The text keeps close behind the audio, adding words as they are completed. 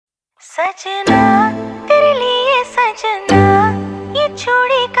सजना तेरे लिए सजना, ये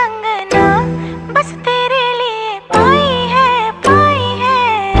चूड़ी कंगना बस तेरे लिए पाई है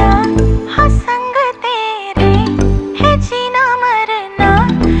हाँ संग तेरे है जीना मरना,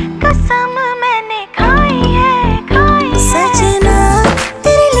 कसम मैंने खाई है सजना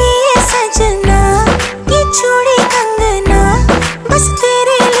तेरे लिए सजना, ये चूड़ी कंगना बस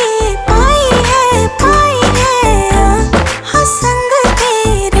तेरे लिए पाई है हाँ संग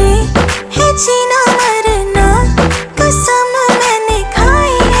तेरे है जीना मरना, कसम मैंने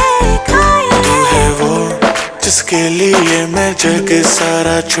खाई है तू है वो जिसके लिए मैं जग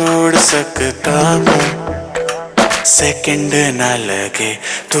सारा छोड़ सकता हूँ, सेकंड ना लगे।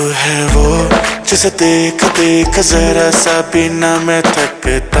 तू है वो जिसे देख देख जरा सा भी ना मैं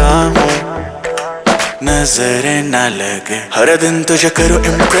थकता हूँ, नजरें ना लगे। हर दिन तुझे करो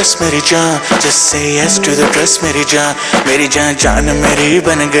इम्प्रेस मेरी जान, just say yes to the dress मेरी जान जान मेरी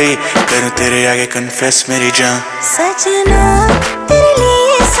बन गई, करूँ तेरे आगे कन्फेस मेरी जान। सजना तेरे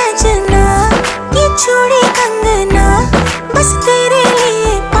लिए सजना, ये चूड़ी कंगना बस तेरे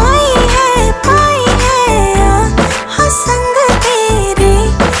लिए पाई है हाँ संग तेरे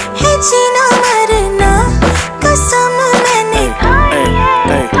है जीना मरना, कसम मैंने खाई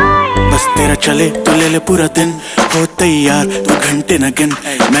है बस तेरा चले तो ले ले पूरा दिन, हो तैयार तू घंटे न गिन,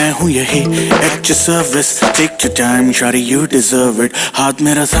 मैं हूँ यही at your service, take your time shawty you deserve it। हाथ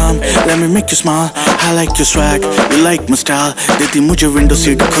मेरा थाम let me make you smile, I like your swag you like my style, देती मुझे विंडो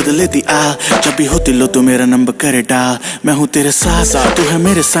सीट खुद लेती आ, जब भी होती लो तो मेरा नंबर करे डाल, मैं हूँ तेरे साथ तू है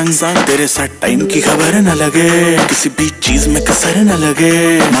मेरे संग, तेरे साथ टाइम की खबर न लगे, किसी भी चीज में कसर न लगे,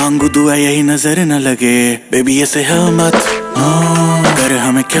 मांगू दुआ यही नजर न लगे, बेबी ऐसे है मत कर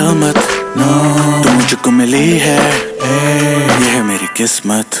हमें क्या मत तू मुझको मिली है ये है मेरी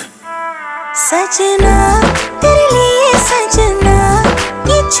किस्मत। सजना तेरे लिए सजना,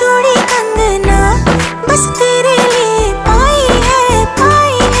 ये चूड़ी कंगना बस तेरे लिए पाई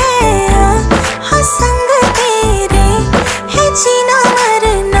है हाँ संग तेरे है जीना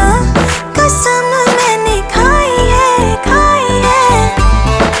मरना, कसम मैंने खाई है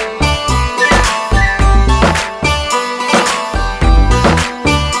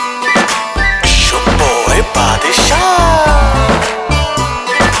शुभोए बादशाह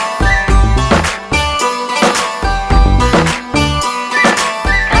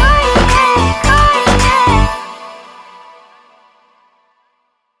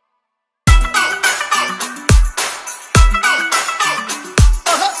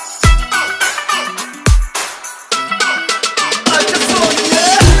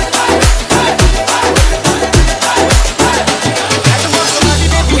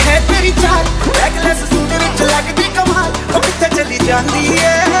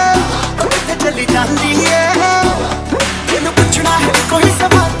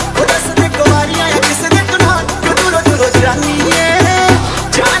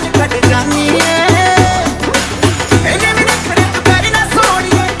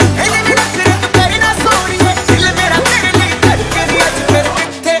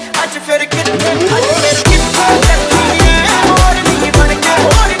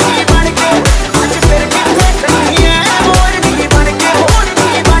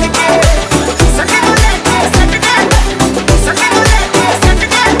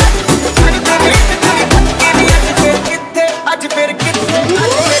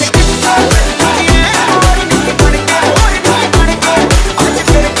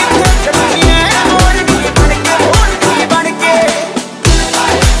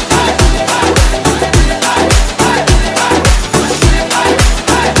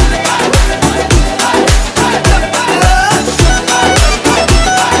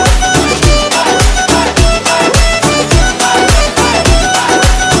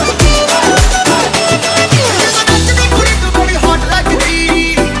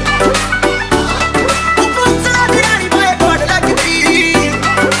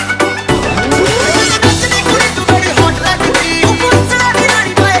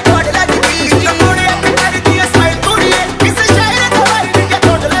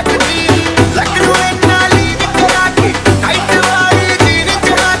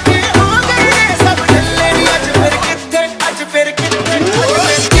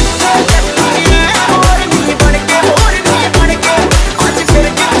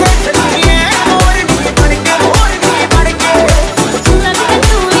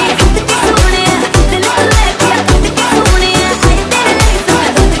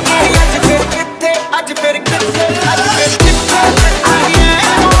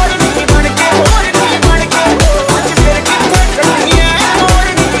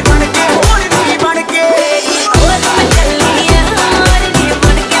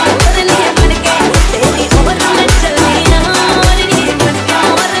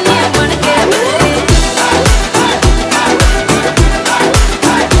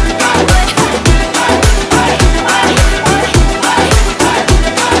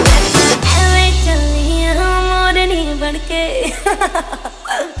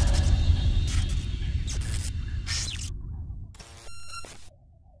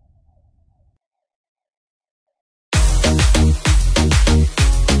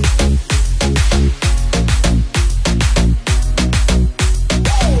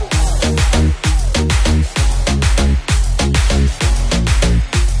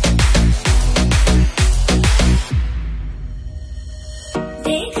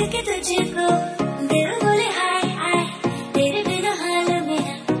के तुझको दिल बोले हाय हाय, तेरे बिना हाल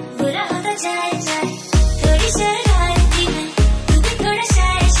मेरा बुरा होता जाए जाए। थोड़ी शरारती मैं, तू भी थोड़ा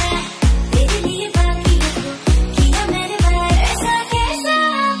शाय शाय, तेरे लिए बाकी को किया मैंने प्यार। ऐसा कैसा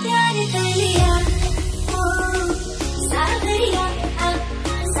प्यार कर लिया, ओ सावरिया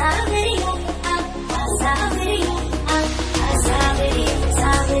सावरिया सावरिया सावरिया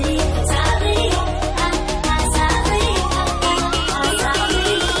सावरिया सावरिया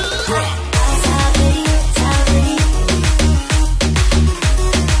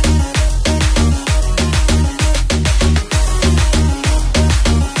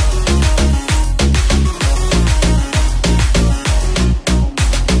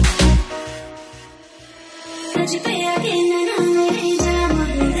तुझ पे यकीन ना मेरे जाम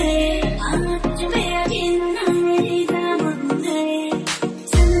गए, तुझ पे यकीन ना मेरे जाम गए,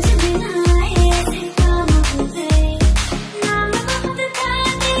 समझ में ना आए ऐसे काम हो गए। नाम बहुत था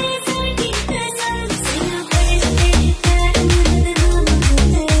तेरे सर की कसम, सीना पे तेरे पैर बदनाम हो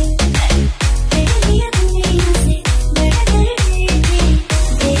गए। तेरे लिए दुनिया से बड़ा कर देते,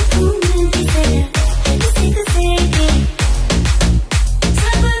 देखूं मैं भी जरा किसी को सेके,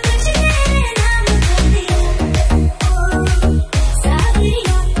 सब कुछ तेरे नाम कर दिया।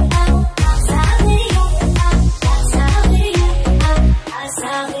 सावरिया सावरिया सावरिया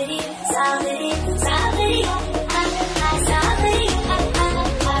सावरिया सावरिया सावरिया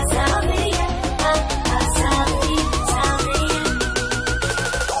सावरिया सावरिया।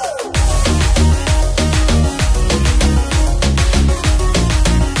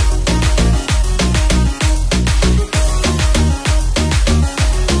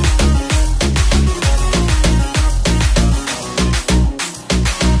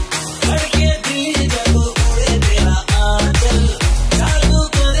 धड़के दिल जब उड़े तेरा आंचल, जादू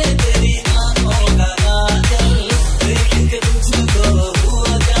करे तेरी आंखों का काजल, देख के तुझको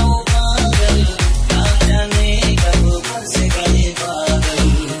हुआ जाऊं पागल, ना जाने कब बरसे गए बादल।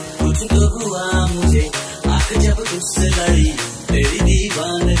 कुछ तो हुआ मुझे आंख जब तुझसे लड़ी, तेरी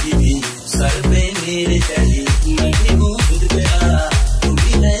दीवानगी भी सर पे मेरे चढ़ी। मैं भी हूँ खुद पे आया, तू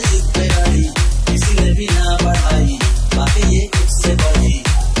भी है जिद पे आई, किसी ने भी ना बढ़ाई, बातें ये तुझसे बढ़ी।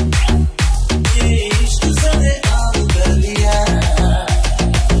 ये इश्क सरे आम कर लिया,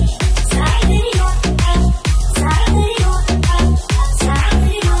 सावरिया सावरिया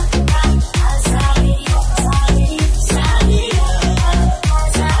सावरिया सावरिया सावरिया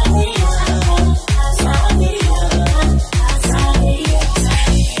सावरिया सावरिया सावरिया।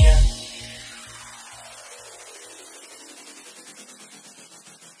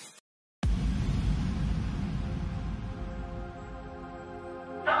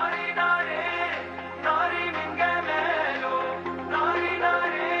 Naari Naari, Naari Ninge Melo, Naari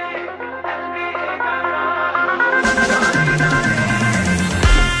Naari, Abhi Ekara.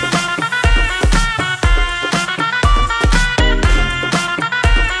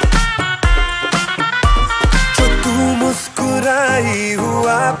 जो तू मुस्कुराई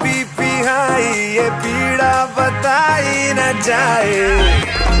हुआ पी पी हाई, ये पीड़ा बताई न जाए।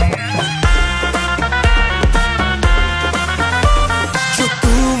 जो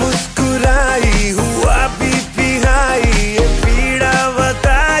तू मुस्कुराई हुआ पी पी हाई, ये पीड़ा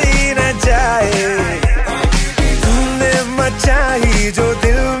बताई न जाए। तूने मचाई जो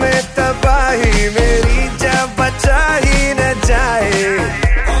दिल में तबाही, मेरी जान बचाई न जाए।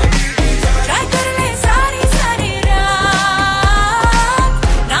 ट्राई कर ले सारी सारी रात,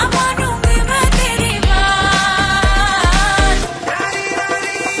 ना मानूंगी मैं तेरी बात।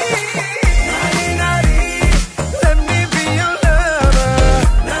 Naari Naari, let me be your lover.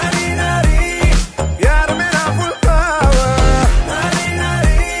 Naari Naari, यार मेरा full power. Naari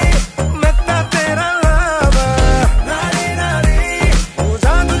Naari, मैं ता तेरा lover. Naari Naari, हो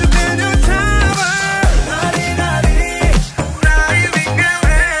जा तुझ पे जो छावा। Naari Naari, नारी बिके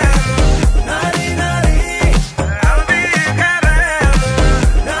मैं। Naari Naari, I'll be a forever.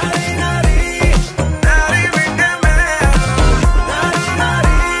 Naari Naari, नारी बिके मैं। नारी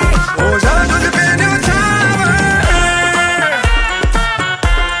नारी, हो जा तुझ पे जो छावा।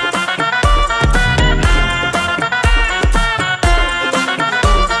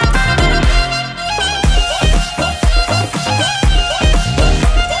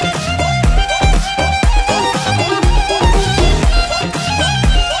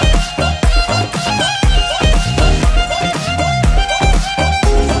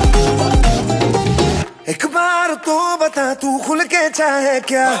 एक बार तो बता तू खुल के चाहे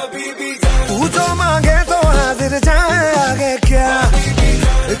क्या, तू जो मांगे तो हाजिर जाए आगे क्या।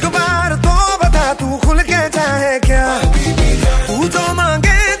 एक बार तो बता तू खुल के चाहे क्या, तू जो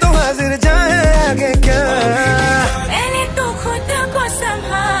मांगे तो हाजिर जाए आगे क्या। पहले तो खुद को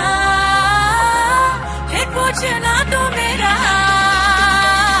संभाल,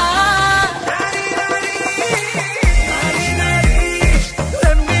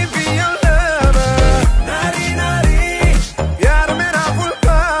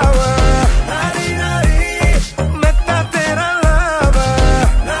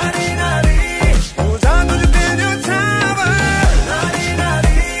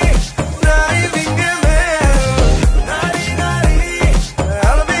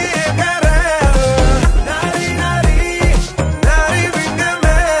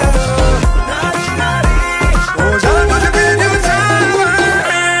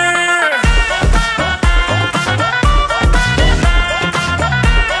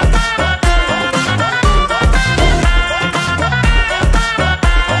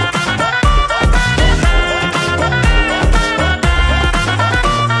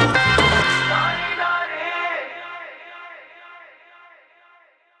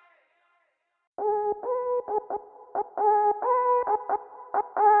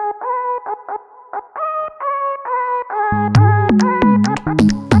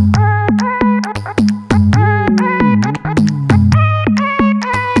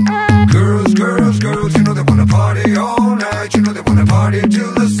 Girls, girls, girls, you know they wanna party all night. You know they wanna party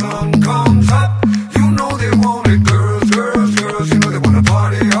till the sun comes up. You know they want it. Girls, girls, girls, you know they wanna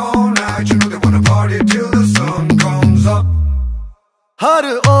party all night. You know they wanna party till the sun comes up. हर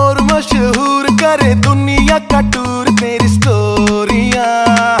ओर मशहूर करे दुनिया का tour तेरी स्टोरियां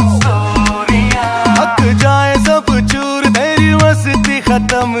हक जाए सब चूर तेरी मस्ती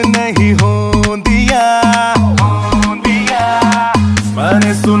खत्म नहीं होंदिया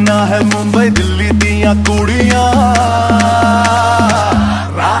मैंने सुना है मुंबई दिल्ली दिया कुड़ियां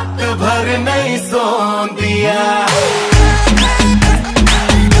रात भर नहीं सोंदिया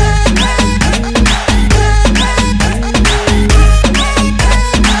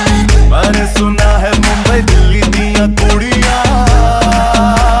मैंने सुना है मुंबई दिल्ली दिया कुड़ियां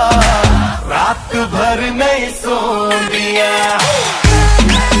रात भर नहीं Sondiya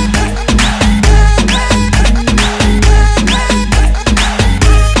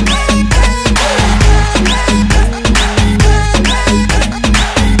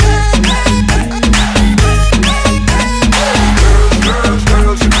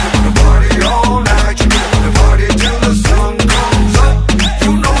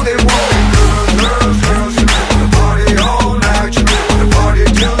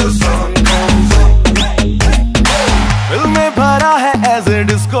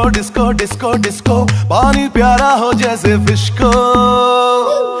disco disco disco disco पानी प्यारा हो जैसे फिश को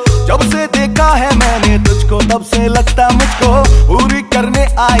जब से देखा है मैंने तुझको तब से लगता मुझको पूरी करने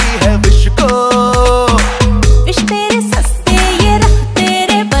आई है विश को विश तेरे सस्ते ये रख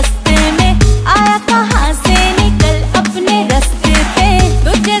तेरे बस्ते में आया कहाँ से निकल अपने रास्ते पे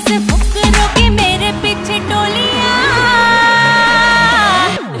तुझे से फुकरों की मेरे पीछे टोलियां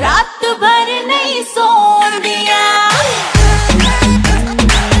रात भर नहीं सोन दिया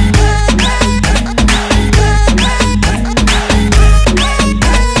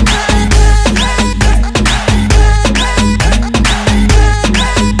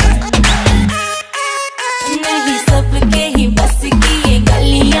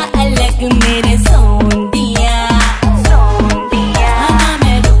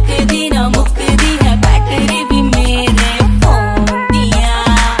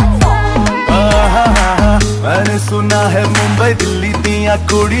सुना है मुंबई दिल्ली दिया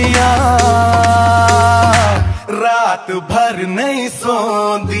कुड़ियां रात भर नहीं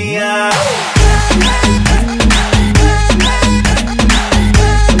सोंदिया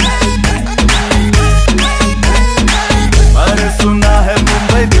मैंने सुना है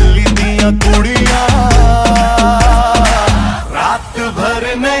मुंबई दिल्ली दिया कुड़ियां रात भर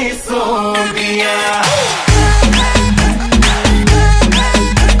नहीं सोंदिया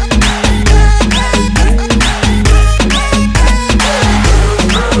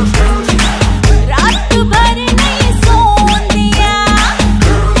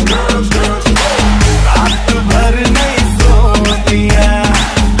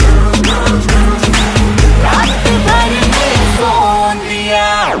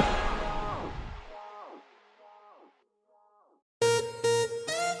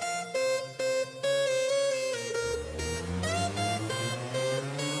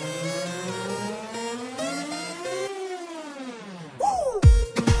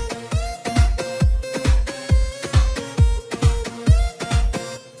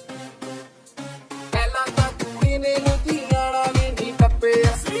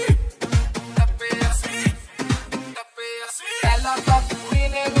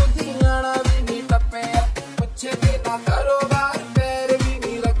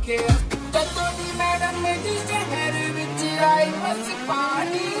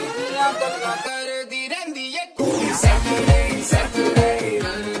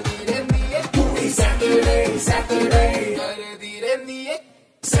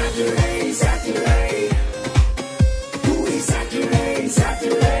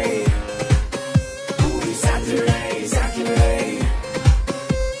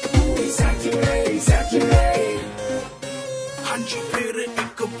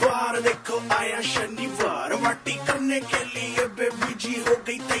शनिवार वाटी करने के लिए बेबी जी हो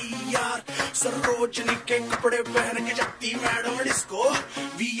गई तैयार सरोजनी के कपड़े पहन के जाती मैडम डिस्को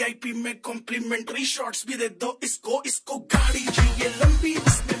वीआईपी में कॉम्प्लीमेंट्री शॉट्स भी दे दो इसको इसको गाड़ी चाहिए लंबी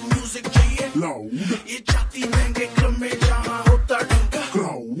इसमें म्यूजिक चाहिए लाउड ये जाती महंगे क्लब में जहाँ होता डंका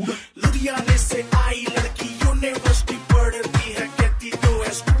क्राउड लुधियाने से आई लड़की यूनिवर्सिटी पढ़ती है कहती तो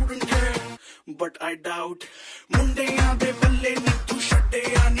है स्टूडेंट है बट आई डाउट मुंडे आधे बल्ले नी तू छड़े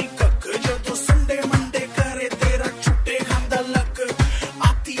यानी कख जो संडे मंडे कर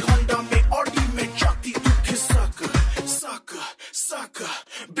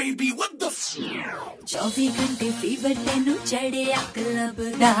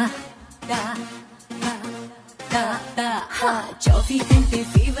लबदा दा दा दा दा हाँ 24 घंटे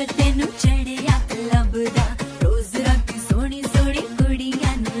फीवर तेनू चढ़िया लबदा रोज राती सोनी सोनी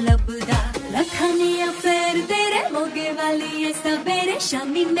कुड़ियां नू लबदा लखानिया फेर तेरे मोगे वाली है सवेरे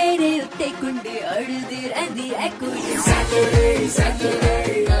शामी मेरे उत्ते कुंडे अड़दी रहंदी है कुड़ी Saturday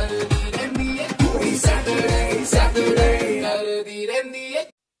Saturday अड़दी रहंदी है कुड़ी Saturday Saturday अड़दी रहंदी है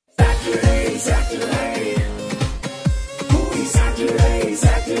Saturday Saturday कुड़ी Saturday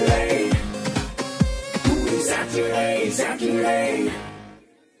Saturday कुड़ी Saturday Saturday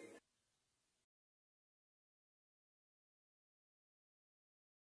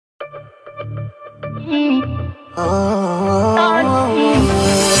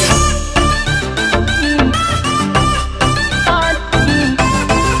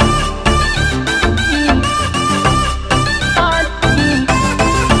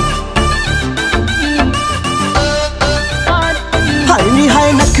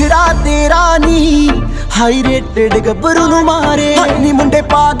नखरा तेरा नी हाई रेटेड गबरू नु मारे नी मुंडे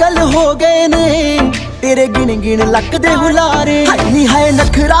पागल हो गए ने तेरे गिन गिन लक दे हुलारे नी है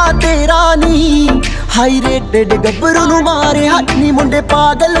नखरा तेरा नी हाई रेटेड गबरू नु मारे नी मुंडे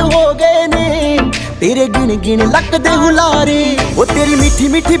पागल हो गए ने तेरे गिन गिन लक दे हुलारे वो तेरी मीठी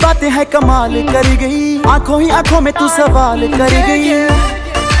मीठी बातें है कमाल कर गई आंखों ही आंखों में तू सवाल कर गई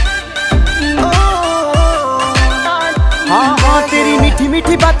हाँ हाँ तेरी मीठी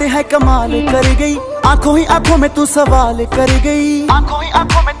मीठी बातें है कमाल कर गई आंखों ही आंखों में तू सवाल कर गई आंखों ही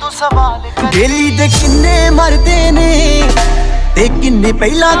आंखों में तू सवाल कर दिल्ली दे किन्ने मरदे ने ते किन्ने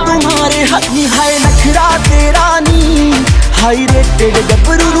पहला तुम्हारे हनी हाय नखरा तेरा नी हाई रेटेड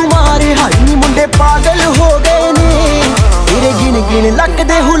गबरू नु मारे हाय नी मुंडे पागल हो गए ने तेरे गिन गिन लक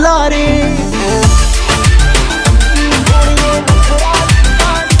दे हुलारे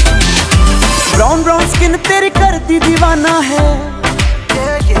ब्राउन ब्राउन स्किन तेरी करती दीवाना है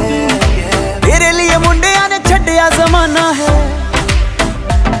तेरे लिए मुंडिया ने छड्डिया जमाना है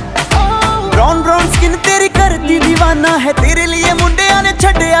ब्राउन ब्राउन स्किन तेरी करती दीवाना है तेरे लिए मुंडिया ने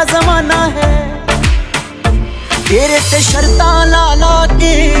छड्डिया जमाना है तेरे ते शर्तां ला ला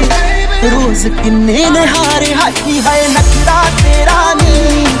के रोज किन्ने ने हारे हाथी है नखरा तेरा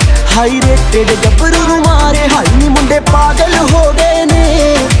नी हाई रेटेड गबरू नु मारे हाई नी मुंडे पागल हो गए ने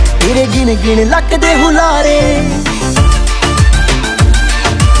तेरे गिन गिन लक दे हुलारे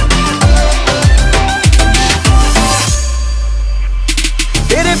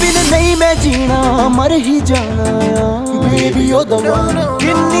तेरे बिन नहीं मैं जीना मर ही जाना बेबी ओ दवाना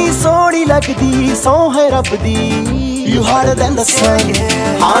किन्नी सोहनी लगदी सौ है रब दी यू हार्डर देन द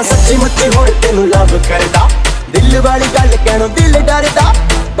सन हाँ सच्ची मुच्ची हुण तेनू लव करदा दिल वाली गल कहणों दिल डरदा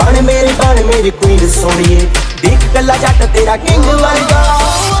बन मेरी क्वीन सोहणीए देख कल्ला जट तेरा किंग वर्गा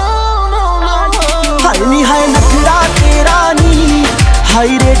हाय नी हाय नखरा तेरा नी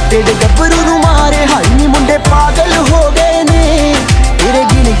हाई रेटेड गबरू नु मारे हाय नी मुंडे पागल हो गए ने तेरे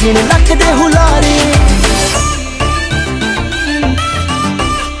गिन गिन लक दे हुलारे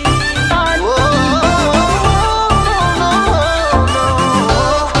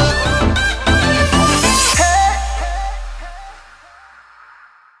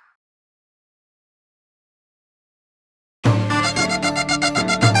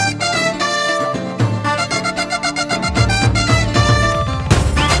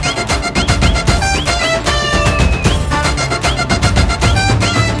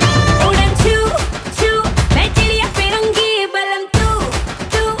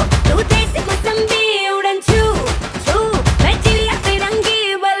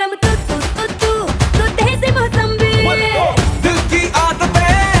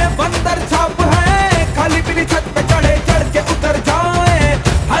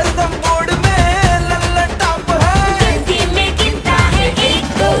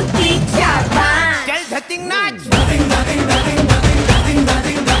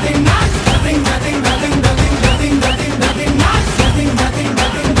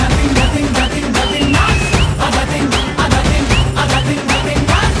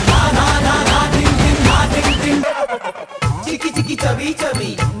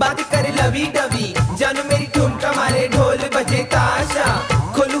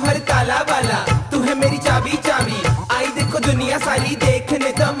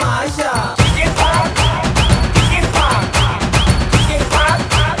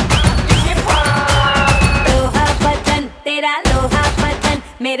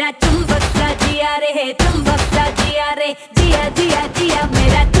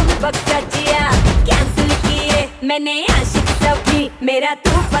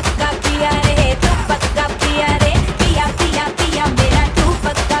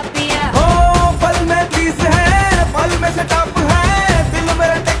पल में 20 है पल में से टप है दिल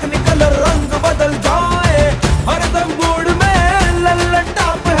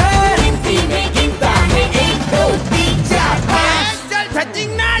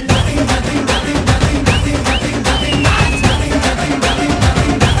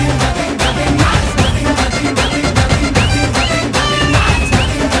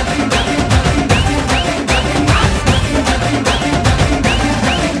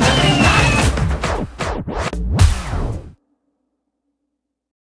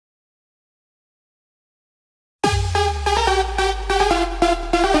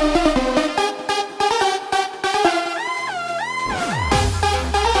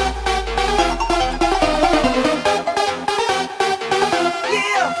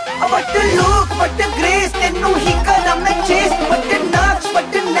What a look, what a grace, तेनू ही करा मैं chase. What a Naach,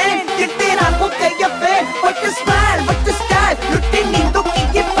 what a name, तेरा को कहिया fan. What a smile, what a style, लुटे नींदों की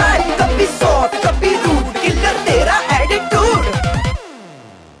ये फाइल. कभी soft, कभी rude, killer तेरा attitude.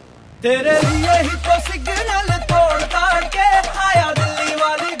 तेरे लिए ही तो सिग्नल तोड़ ताड़ के आया दिल्ली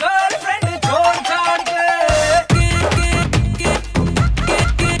वाली गर्लफ्रेंड छोड़ छाड़ के.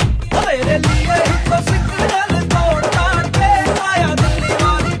 तेरे लिए ही तो सिग्नल तोड़ ताड़ के आया दिल्ली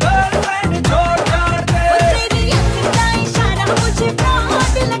वाली गर्लफ्रेंड छोड़ छाड़ के. तेरी अखीं का इशारा मुझे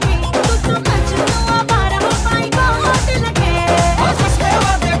बहुत लगे, तू तो मजनू आवारा पाई बहुत लगे. और चश्मे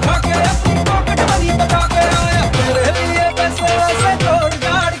वादे खा के अपनी पॉकेट मनी बचा के आया तेरे लिए पैसे वैसे तोड़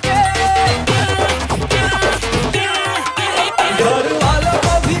ताड़ के. घर वालों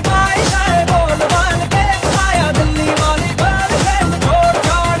को भी बाइशाए बोल बाल के आया दिल्ली वाली गर्लफ्रेंड छोड़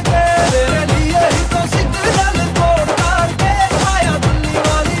छाड़ के. तेरे लिए ही तो सिग्नल तोड़ ताड़ के आया दिल्ली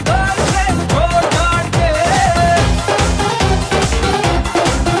वाली गर्लफ्रेंड छोड़ छाड़ के.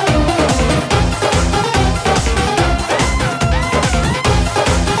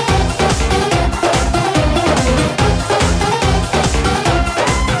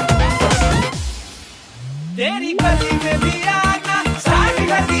 तेरी गली में भी आना स्टार्ट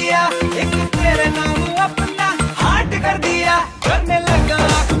कर दिया, एक तेरे नाम अपना हार्ट कर दिया. करने लगा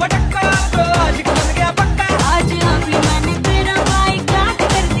आँख मटक्का तो आज बन गया पक्का. आज अभी मैंने तेरा बाइकाट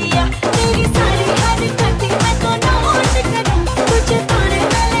कर दिया, तेरी सारी हरकतें मैं तो नोट करूं. तुझे तारे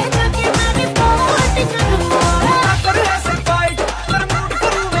गले जाके मैं रिपोर्ट करूं. कर ऐसे फाइट कर मूड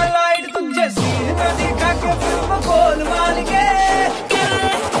करूं मैं लाइट. तुझे सीन में दिखा के फिल्म गोल मार के.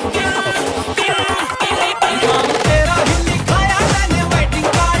 नाम तेरा ही लिखाया मैंने वेटिंग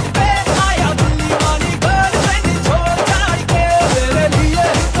कार्ड पे आया दिल्ली वाली गर्लफ्रेंड छोड़ छाड़ के. तेरे लिए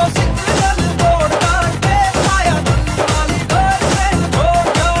ही तो सिग्नल तोड़ ताड़ के आया दिल्ली वाली गर्लफ्रेंड छोड़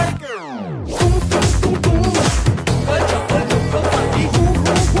छाड़ के.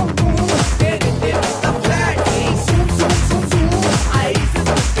 तेरे तेरे सब फ्लैट आई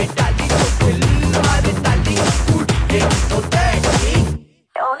से डाली तो दिल मारे डाली उठ के तो दैट.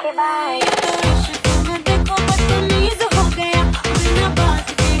 Okay bye. देखो बदतमीज हो गया, बिना बात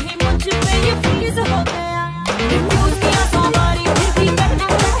के ही मुझ पे ये फ्रीज हो गया. रिफ्यूज किया सवारी फिर भी करना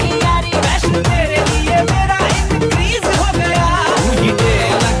है यारी. वैष्णो तेरे लिए मेरा इंक्रीज हो गया. मुझे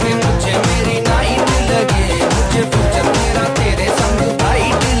लगे मुझे मेरी नाइट लगे, मुझे फ्यूचर मेरा तेरे संग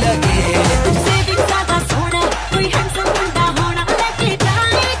वाइट लगे. तुझसे भी ज्यादा सोना कोई हैंडसम बंदा होना, लेके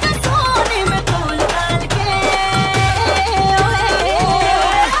जाएगा सोने में तोल डाल के.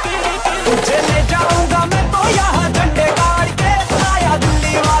 तुझे ले जाऊंगा मैं तो यहाँ झंडे गाड़ के आया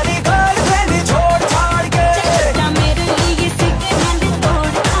दिल्ली वाली गर्लफ्रेंड छोड़ छाड़ के. चलता मेरे लिए सिग्नल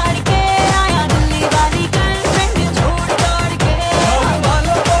तोड़ ताड़ के आया दिल्ली वाली गर्लफ्रेंड छोड़ ताड़ के. घर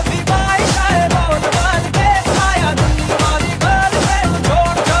वालों को भी बाइशाए बोल बाल के आया दिल्ली वाली गर्लफ्रेंड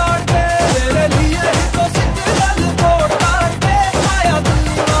छोड़ छाड़ के. तेरे लिए ही तो सिग्नल तोड़ ताड़ के आया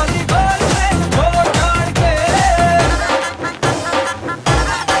दिल्ली वाली गर्लफ्रेंड छोड़ छाड़ के.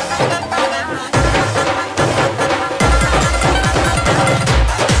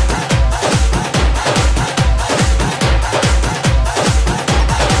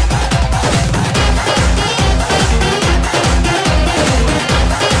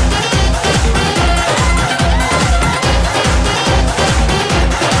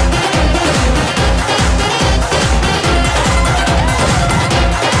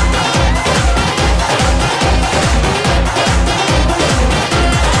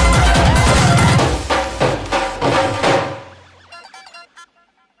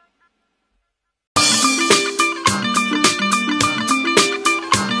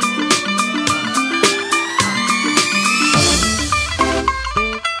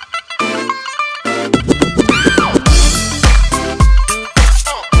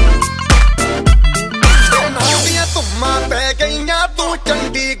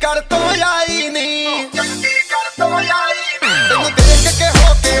 ਚੰਡੀਗੜ੍ਹ ਤੋਂ ਆਈ ਨੀ, ਤੈਨੂੰ ਦੇਖ ਕੇ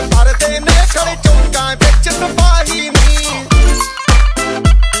ਹੋ ਕੇ ਭਰਦੇ ਨੇ ਖੜੇ ਚੌਂਕਾਂ ਵਿੱਚ ਸਿਪਾਹੀ ਨੀ.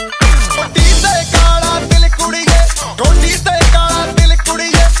 ਠੋਡੀ ਤੇ ਕਾਲਾ ਦਿਲ ਕੁੜੀਏ, ਠੋਡੀ ਤੇ ਕਾਲਾ ਦਿਲ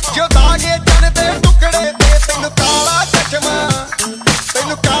ਕੁੜੀਏ, ਜੋ ਦਾਗੇ ਚੰਨ ਦੇ ਟੁਕੜੇ ਤੇ ਤੈਨੂੰ ਕਾਲਾ ਚਸ਼ਮਾ,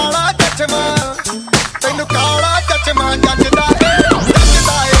 ਤੈਨੂੰ ਕਾਲਾ ਚਸ਼ਮਾ, ਤੈਨੂੰ ਕਾਲਾ ਚਸ਼ਮਾ ਜੱਜਦਾ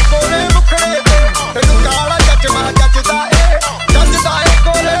ਏ ਕੋਲੇ ਮੁਖੜੇ ਤੇ. ਤੈਨੂੰ ਕਾਲਾ ਚਸ਼ਮਾ ਜੱਜਦਾ ਏ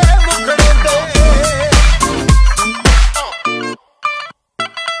ਕੋਲੇ ਮੁਖੜੇ ਤੇ.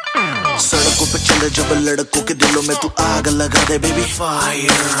 सड़कों पे चले जब लड़कों के दिलों में तू आग लगा दे बेबी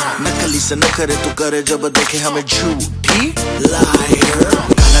फायर. नकली से न करे तू करे जब देखे हमें झूठी लायर.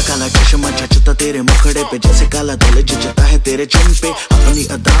 काला काला काला चश्मा जचता तेरे मुखड़े पे, जैसे काला दिल जचता है तेरे चिन पे। अपनी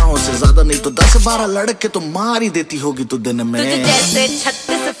अदाओं से ज्यादा नहीं तो 10-12 लड़के तो मार ही देती होगी तू दिन में। तुझे जैसे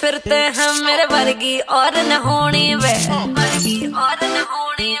 36 फिरते हैं मेरे वर्गी और न होनी वे, वर्गी और न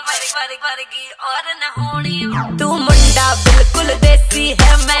होनी, वर्गी और न होनी। तू मुंडा बिल्कुल देसी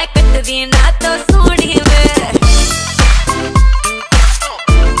है, मैं कटरी ना तो सोनी वे।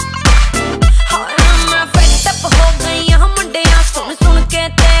 मैं फेड अप हो गई हूं मुंडिया सुन सुन के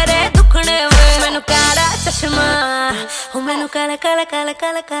तेरे दुखने वे। मैनू काला चश्मा, ओ मैनू काला काला काला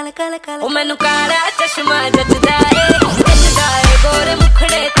काला काला काला काला, ओ मैनू काला चश्मा जचदा है गोरे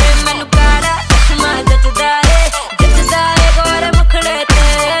मुखड़े ते। मैनू काला चश्मा जचदा है गोरे मुखड़े ते,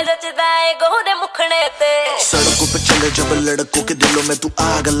 जचदा है गोरे मुखड़े ते। सड़कों पे चले जब लड़कों के दिलों में तू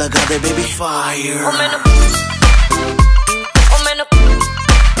आग लगा दे बेबी फायर। ओ मैनू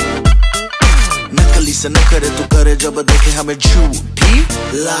नकली से न करे तू करे जब देखे हमें झूठी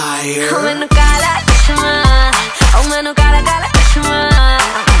लायर। ओ मैनू काला चश्मा, ओ मैनू काला काला चश्मा,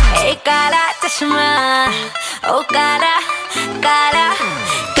 ए काला चश्मा, ओ काला काला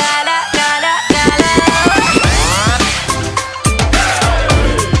काला काला काला।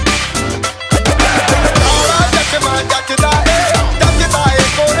 चश्मा जचदा है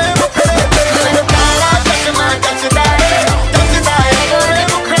गोरे मुखड़े पे। मैनू काला चश्मा जचदा है गोरे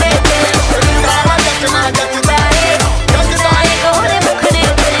मुखड़े पे। काला चश्मा जचदा है गोरे मुखड़े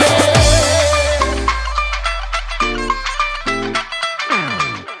पे।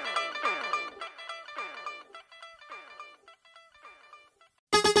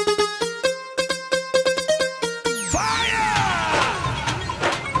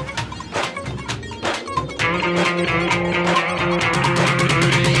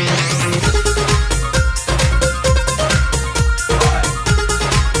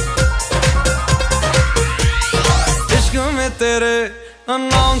 तेरे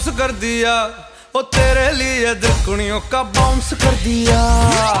अनाउंस कर दिया, ओ तेरे लिए दिल कुड़ियों का बाउंस कर दिया।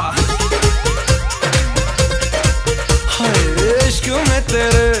 हाय इश्क में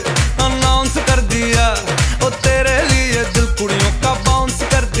तेरे अनाउंस कर दिया, ओ तेरे लिए दिल कुड़ियों का बाउंस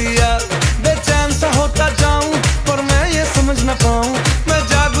कर दिया। बेचैन सा होता जाऊं पर मैं ये समझ न पाऊं, मैं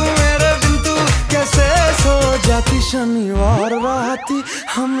जागूं मेरे बिन तू कैसे सो जाती। शनिवार राती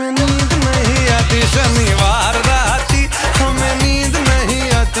हमें नींद नहीं आती, शनिवार राती हमें नींद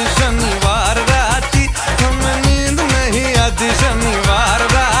नहीं आती, शनिवार राती हमें नींद नहीं आती, शनिवार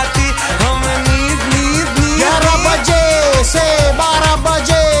राती हमें नींद नींद नींद। 11 बजे से 12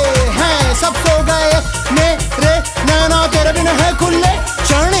 बजे हैं सब सो गए, मेरे नैना तेरे बिन है खुले।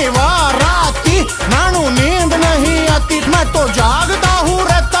 शनिवार राती नानू नींद नहीं आती, मैं तो जागता हूँ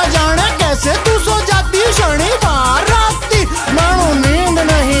रहता जाने कैसे तू सो जाती। शनिवार राती नानू नींद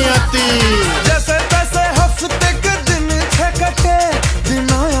नहीं आती। जैसे तैसे हफ्ते के दिन छह कटे, दिन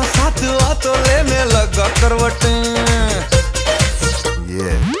आया साथ आ तो लेने लगा करवटें।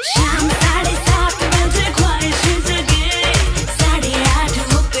 शाम 7:30 बजे ख्वाहिश जगे, 8:30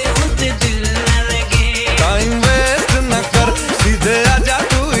 होते होते दिल न लगे। टाइम वेस्ट न कर सीधे आजा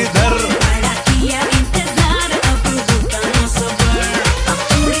तू इधर, बड़ा किया इंतजार अब होता न सबर। अब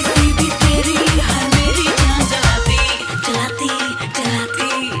थोड़ी सी भी तेरी हर मेरी जान जलाती जलाती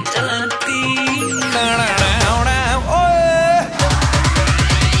जलाती जलाती। ओए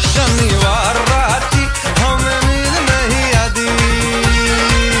शनिवार राती हमें नींद नहीं आती,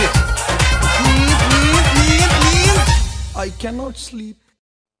 नींद नींद नींद नींद। I cannot sleep.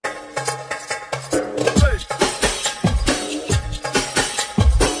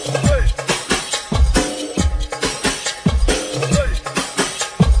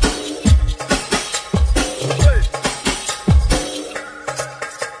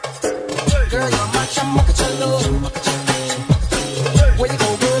 Girl, you're my chammak chalo. Where you go,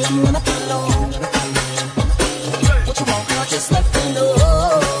 girl? I'm gonna follow. What you want, girl? Just let me know.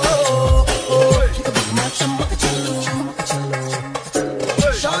 You can be my chammak chalo.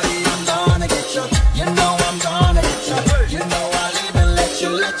 Shawty, I'm gonna get you. You know I'm gonna get you. You know I'll even let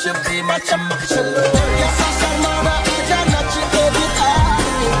you be my chammak chalo. Yes, I'm so mama, aja nach ke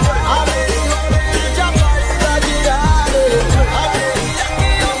dikhane. Aare hore aja bari rajirane. Aare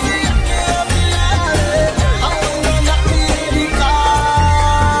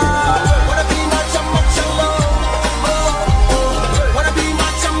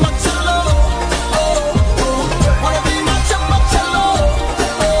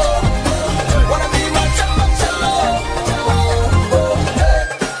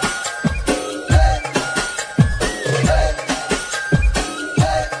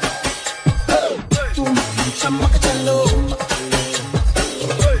चमक चलो,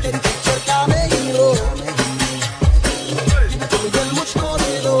 तेरी picture का मैं hero, तुम दिल मुझको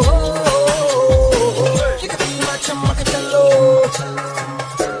दे दो।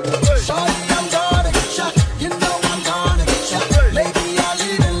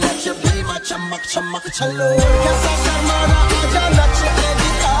 छल्लो कैसा शर्माना आजा नच के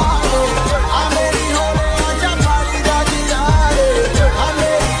दिखाओ आ मेरी होने आजा मारी राजी यारे आ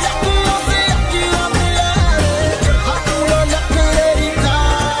मेरी अखियों से अखियां मिला रे हाथों नखरे ही था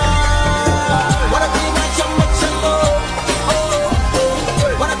wanna be my chammak chalo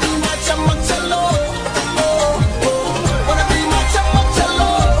wanna be my chammak chalo wanna be my chammak chalo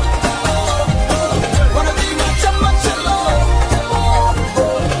wanna be my chammak chalo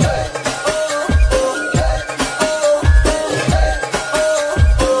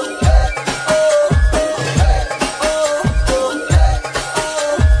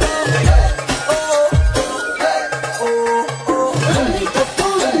हमने तो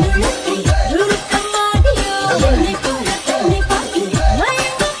पूर्ण नखरी रूर कमा दिया हमने पूरा करने पाती मैं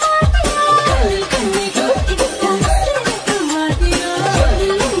कमा दिया कल करने रोटी का तेरे कमा दिया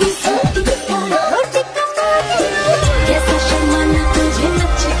लंबी सोटी का रोटी कमा दिया कैसा शर्माना तुझे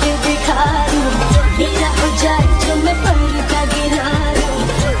नच के दिखा दूं मेरा हो जाए जो मैं पर्दा गिरा दूं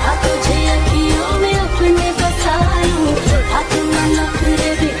आ तुझे अखियों में अपने बसा लूं आ तुम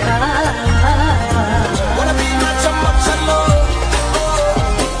नखरे बेकार wanna be my chammak chalo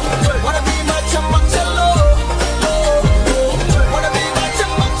wanna be my chammak chalo wanna be my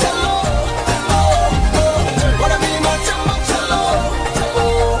chammak chalo wanna be my chammak chalo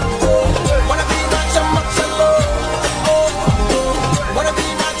wanna be my chammak chalo wanna be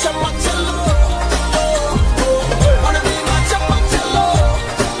my chammak chalo wanna be my chammak chalo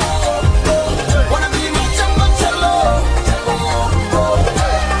wanna be my chammak chalo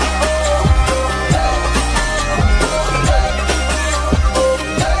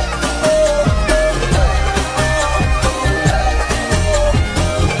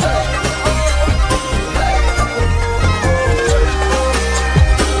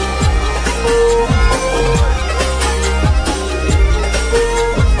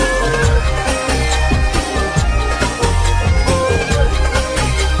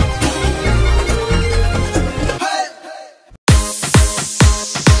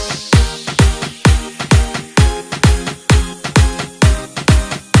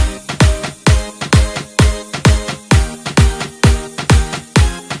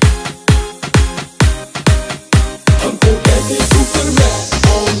हमको कहते Superman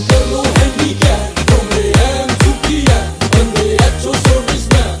on कर लो handicap from AM to PM बंदे अच्छो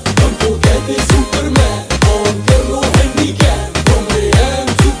serviceman हमको कहते Superman on कर लो handicap from AM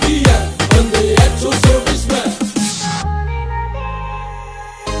to PM बंदे अच्छो सर्विसमैन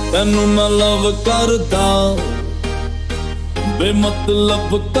तैनू मैं लव करदा बेमतलब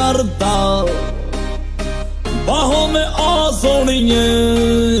करदा बाहों में आ सोनिए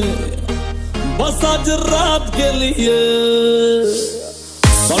बस आज रात के लिए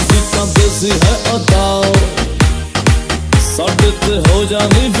साडी तां देसी है अदा साडे ते हो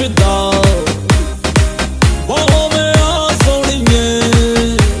जानी फिदा बाहों में आ सोनिए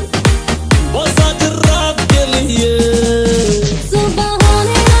बस आज रात के लिए सुबह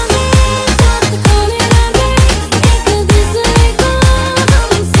होने लगे रात खोने लगे एक दूसरे को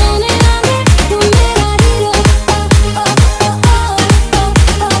हम सोने लगे तू मेरा हीरो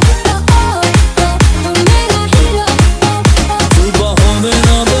तू मेरा हीरो सुबह होने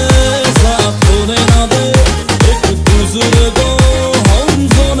ना दे साथ होने ना दे एक दूसरे को हम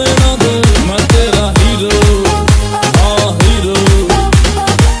सोने ना दे मैं तेरा हीरो हाँ हीरो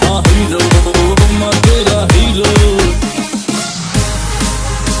मैं तेरा हीरो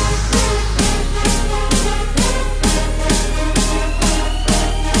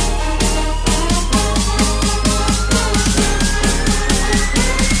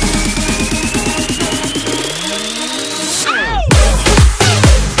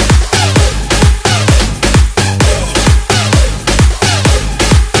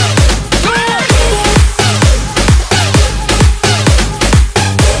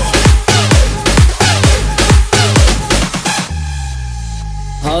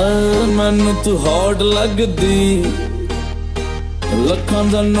हाय मैनू तू हॉट लगदी लखां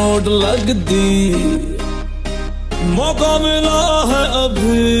दा नोट लगदी मौका मिला है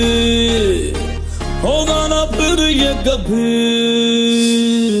अभी होगा ना फिर ये कभी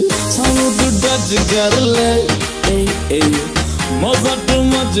सानू तू टच कर ले ए मजा तू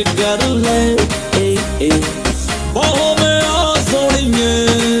मच कर ले ए बाहों में आ सोनिए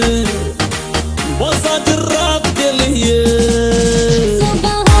बस आज रात के लिए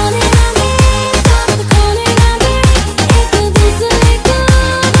सुबह होने लगे रात खोने लगे एक दूसरे को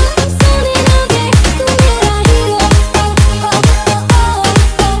हम सोने लगे तू मेरा हीरो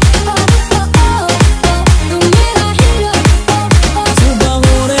तू मेरा हीरो सुबह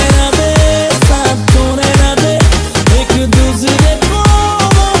होने ना दे साथ होने ना दे एक दूसरे को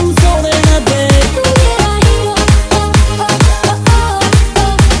हम सोने ना दे तू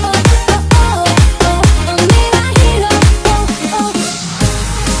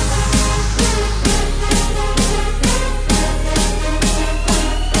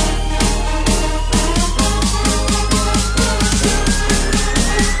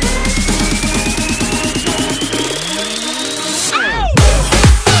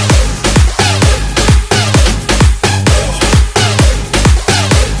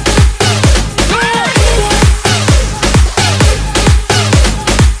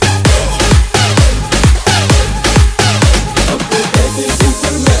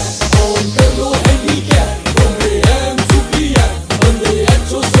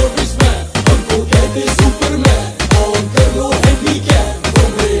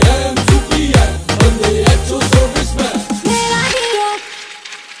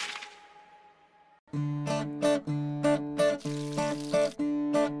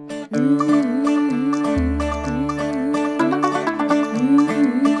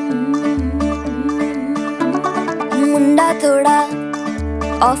मुंडा थोड़ा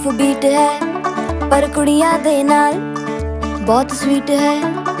ऑफ बीट है पर कुड़ियां दे नाल बहुत स्वीट है।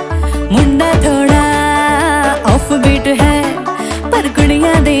 मुंडा थोड़ा ऑफ बीट है पर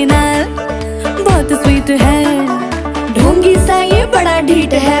कुड़ियां दे नाल बहुत स्वीट है। ढोंगी सा ये बड़ा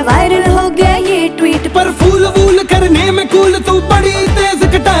ढीठ है, वायरल हो गया ये ट्वीट। पर फूल वूल करने में कूल तू बड़ी तेज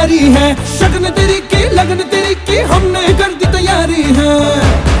कटारी है। शगन तेरी की लगन तेरी की हमने कर दी तैयारी है।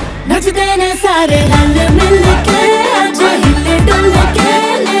 नचते ने सारे रल मिल के आज हिले डुल के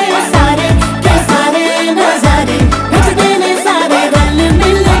ले सारे के सारे नजारे। नचते ने सारे रल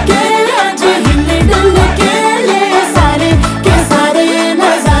मिल के आज हिले डुल के ले सारे के सारे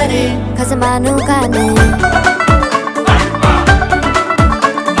नजारे। खसमानू खाने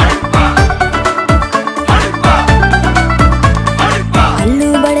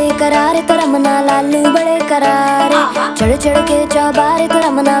आलू बड़े करारे तो रमना लालू बड़े करारे। चढ़ चढ़ के चौबारे तो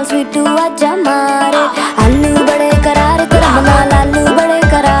रमना स्वीटू आजा मारे। आलू बड़े करारे तो रमना लालू बड़े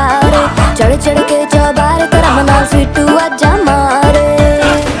करारे। चढ़ चढ़ के चौबारे तो रमना स्वीटू आजा मारे।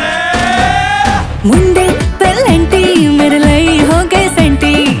 मुंडे पेलेंटी मेरे लिए हो गए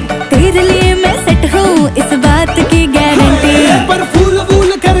सेंटी, तेरे लिए मैं सेट हूँ इस बात की गारंटी। पर फूल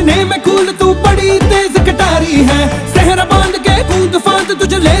वूल करने में कूल तू बड़ी तेज कटारी है। सहरा बांध के कूद फांद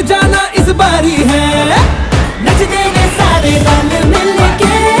तुझे ले जाना इस बारी है। नचते ने सारे रल मिल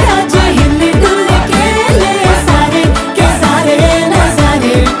के आज हिले डुल के ले सारे के सारे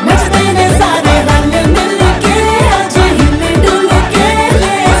नजारे। नचते ने सारे रल मिल के आज हिले डुल के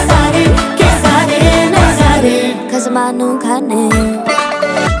ले सारे के सारे नजारे। खसमानू खाने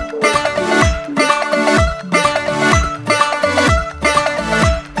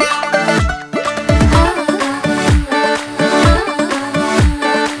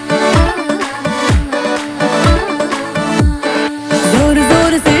जोर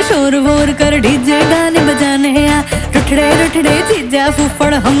जोर से शोर वोर कर डीजे गाने बजाने आ। रुठड़े रुठड़े चीजा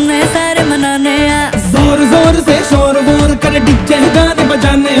फूफड़ हमने सारे मनाने आ। जोर जोर से शोर वोर कर डीजे गाने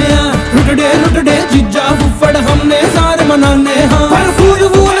बजाने हैं। रुटड़े रुटड़े जीजा फुफड़ हमने सारे मनाने हैं। पर फूल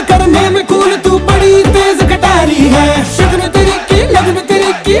वूल करने में कूल तू बड़ी तेज कटारी है। शगन तेरी की लगन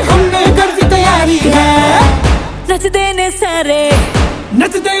तेरी की हमने कर दी तैयारी है। नचते ने सारे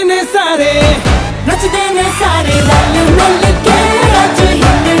नचते ने सारे नचते ने सारे रल मिल के आज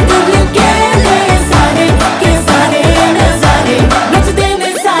हिले डुल के ले सारे के सारे नजारे। नचते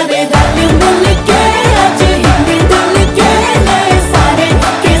ने सारे रल मिल के आज हिले डुल के ले सारे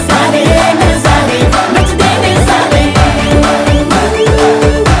के सारे नजारे। नचते ने सारे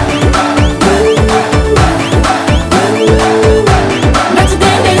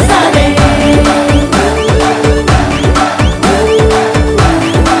नचते ने सारे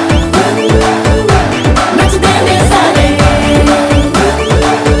नचते ने सारे।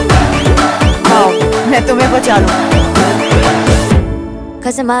 आओ मैं तुम्हें बचा लूं।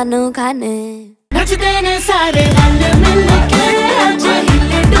 खसमानू खाने नचते ने सारे रल मिल के आज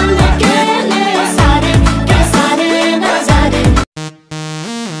हिले डुल के ले सारे के सारे नजारे।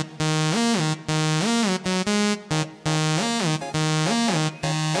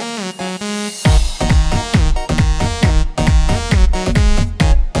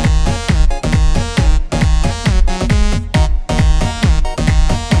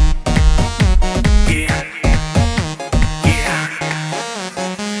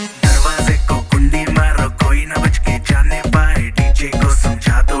 दरवाजे को कुंडी मारो कोई ना बच के जाने पाए। डीजे को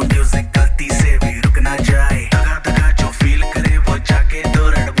समझा दो म्यूजिक गलती से भी रुक ना जाए। दगा दगा जो फील करे वो जाके दो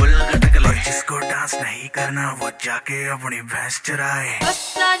रेड बुल गटक ले। जिसको डांस नहीं करना वो जाके अपनी भैंस चराए। बस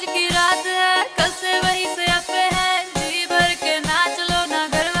आज की रात है कल से वही से अपे है। जी भर के नाच लो ना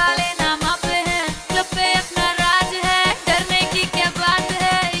घर वाले ना मापे हैं। क्लब पे अपना राज है डरने की क्या बात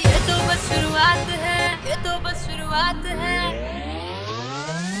है। ये तो बस शुरुआत है ये तो बस शुरुआत है।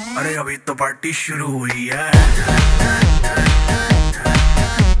 अरे अभी तो पार्टी शुरू हुई है।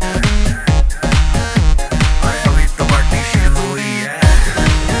 अरे अभी तो पार्टी शुरू हुई है।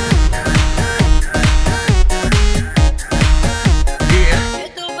 ये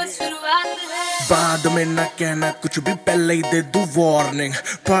तो बस शुरुआत है। बाद में ना कहना कुछ भी पहले ही दे दूं वार्निंग।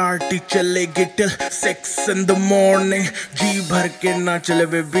 पार्टी चलेगी टिल 6 in the morning। जी भर के ना चले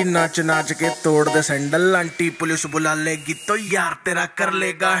वे भी नाच नाच के तोड़ दे सैंडल। आंटी पुलिस बुला लेगी तो यार तेरा कर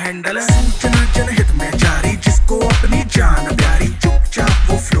लेगा हैंडल। सूचना जनहित में जारी जिसको अपनी जान प्यारी। चुपचाप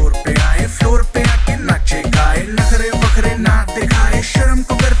वो फ्लोर पे आए फ्लोर पे आके नाचे गाए। नखरे वखरे ना दिखाए शर्म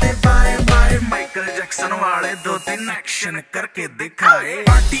को कर दे बाय बाय। माइकल जैक्सन वाले 2-3 एक्शन करके दिखाए।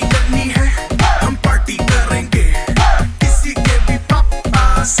 पार्टी करनी है हम पार्टी करेंगे। किसी के भी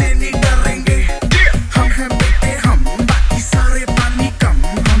पापा से नहीं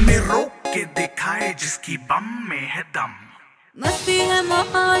है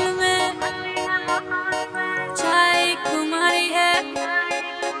माहौल में चाय कुमारी है,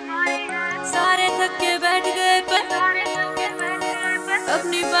 सारे थक के बैठ गए पर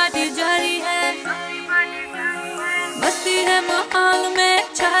अपनी पार्टी जारी है। मस्ती है माहौल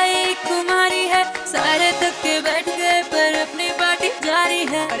में चाय कुमारी है, सारे थक के बैठ गए पर अपनी पार्टी जारी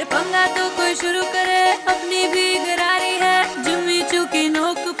है। अरे पंगा तो कोई शुरू करे, अपनी भी गरारी है, जुम्मी चूकी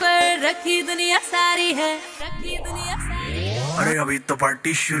नोक पर रखी दुनिया सारी है, रखी दुनिया सारी है। अरे अभी तो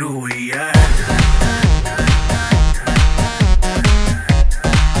पार्टी शुरू हुई है।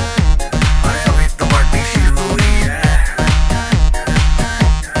 अरे अभी तो पार्टी शुरू हुई है।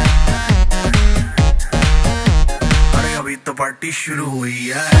 अरे अभी तो पार्टी शुरू हुई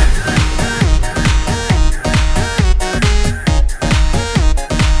है।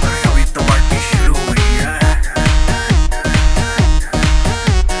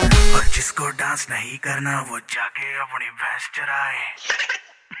 डांस नहीं करना वो जाके अपनी भैंस चराए।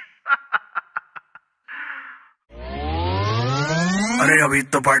 अरे अभी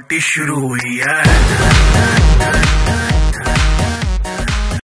तो पार्टी शुरू हुई है।